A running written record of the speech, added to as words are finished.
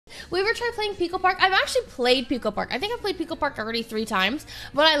We ever tried playing Pico Park? I've actually played Pico Park. I think I've played Pico Park already 3 times,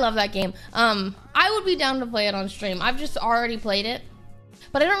 but I love that game. I would be down to play it on stream. I've just already played it,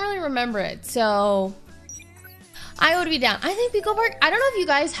 but I don't really remember it, so I would be down. I think Pico Park, I don't know if you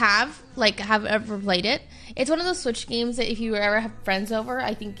guys have ever played it. It's one of those Switch games that if you ever have friends over,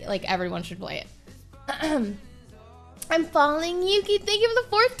 I think like everyone should play it. I'm following Yuki. Thank you for the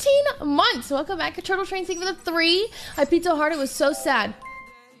 14 months. Welcome back to Turtle Train. Thank you for the 3. I peed so hard it was so sad.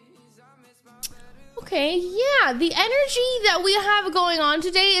 Okay, yeah, the energy that we have going on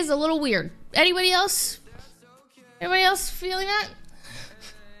today is a little weird. Anybody else? Anybody else feeling that?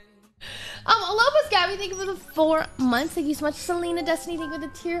 Lopez Gabby, thank you for the 4 months. Thank you so much. Selena Destiny, thank you for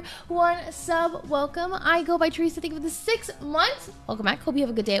the tier 1 sub. Welcome. I go by Teresa, thank you for the 6 months. Welcome back. Hope you have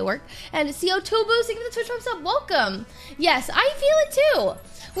a good day at work. And CO2 Boost, thank you for the Twitch Prime sub. Welcome. Yes, I feel it too.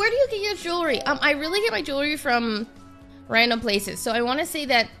 Where do you get your jewelry? I really get my jewelry from random places. So I want to say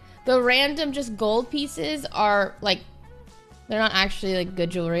that the random just gold pieces are like, they're not actually like good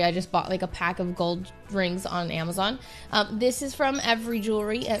jewelry. I just bought like a pack of gold rings on Amazon. This is from Every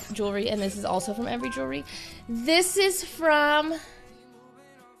Jewelry, and this is also from Every Jewelry. This is from...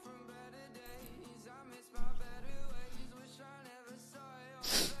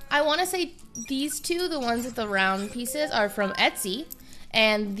 I want to say these two, the ones with the round pieces, are from Etsy.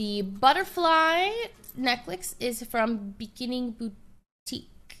 And the butterfly necklace is from Beginning Boutique,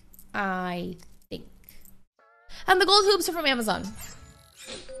 I think. And the gold hoops are from Amazon.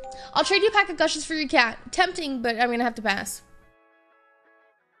 I'll trade you a pack of gushes for your cat. Tempting, but I'm gonna have to pass.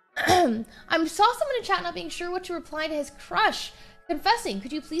 I saw someone in chat not being sure what to reply to his crush. Confessing,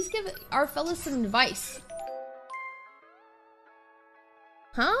 could you please give our fellows some advice?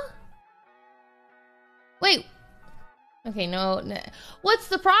 Huh? Wait. Okay, no. What's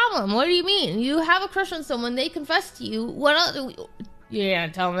the problem? What do you mean? You have a crush on someone, they confess to you. What else? You're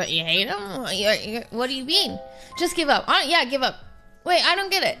gonna tell them that you hate them? What do you mean? Just give up. Yeah, give up. Wait, I don't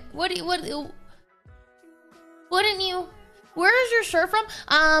get it. Wouldn't you? Where is your shirt from?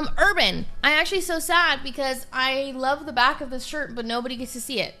 Urban. I'm actually so sad because I love the back of this shirt, but nobody gets to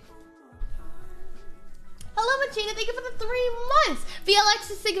see it. Hello, Machina. Thank you for the 3 months.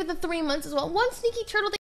 VLX is thank you for the 3 months as well. One sneaky turtle.